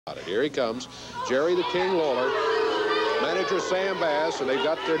Here he comes, Jerry the King Lawler, manager Sam Bass, and they've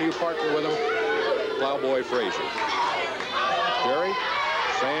got their new partner with them, Plowboy Frazier. Jerry,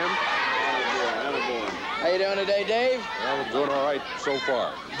 Sam. How you doing today, Dave? Well, we're doing all right so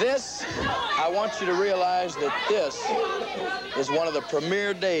far. I want you to realize that this is one of the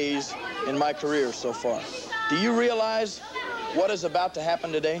premier days in my career so far. Do you realize what is about to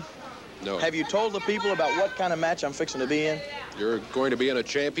happen today? No. Have you told the people about what kind of match I'm fixing to be in? You're going to be in a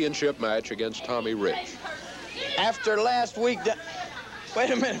championship match against Tommy Rich. After last week...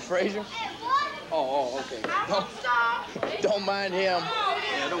 Wait a minute, Frazier. Oh, okay. Don't mind him.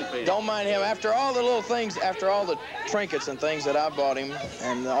 Yeah, don't mind him. After all the little things, after all the trinkets and things that I bought him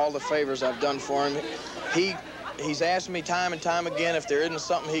and all the favors I've done for him, he's asked me time and time again if there isn't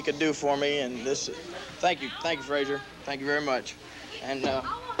something he could do for me. And this, thank you, Frazier. Thank you very much. And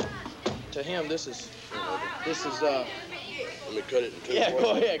to him, this is. Let me cut it in two. Yeah,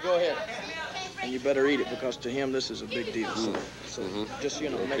 go ahead. And you better eat it because to him this is a big deal. So just you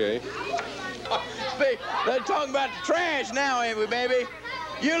know. Okay. They're talking about the trash now, ain't we, baby?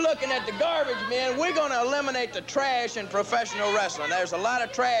 You're looking at the garbage men. We're going to eliminate the trash in professional wrestling. There's a lot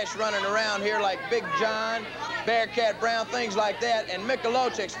of trash running around here like Big John, Bearcat Brown, things like that, and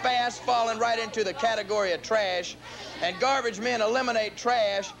Michelochic's fast falling right into the category of trash. And garbage men eliminate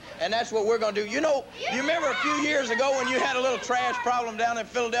trash, and that's what we're going to do. You know, you remember a few years ago when you had a little trash problem down in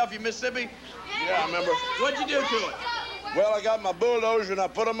Philadelphia, Mississippi? Yeah, I remember. What'd you do to it? Well, I got my bulldozer and I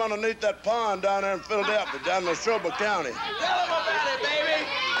put them underneath that pond down there in Philadelphia, down in Neshoba County. Tell them about it, baby.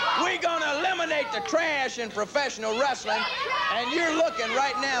 We're going to eliminate the trash in professional wrestling, and you're looking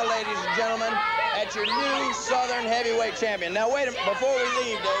right now, ladies and gentlemen, at your new Southern heavyweight champion. Now, wait a minute. Before we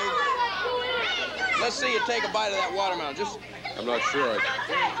leave, Dave, let's see you take a bite of that watermelon. I'm not sure.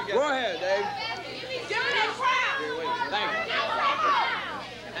 Go ahead, Dave. Thank you.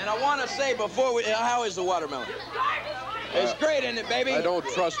 And I want to say before we, how is the watermelon? It's great, isn't it, baby? I don't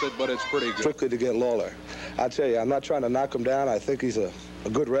trust it, but it's pretty good. Strictly to get Lawler. I tell you, I'm not trying to knock him down. I think he's a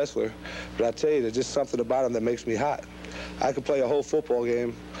good wrestler. But I tell you, there's just something about him that makes me hot. I could play a whole football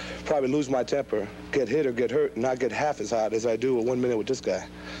game, probably lose my temper, get hit or get hurt, and not get half as hot as I do in 1 minute with this guy.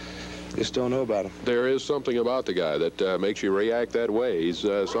 Just don't know about him. There is something about the guy that makes you react that way. He's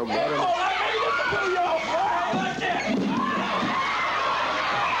somebody.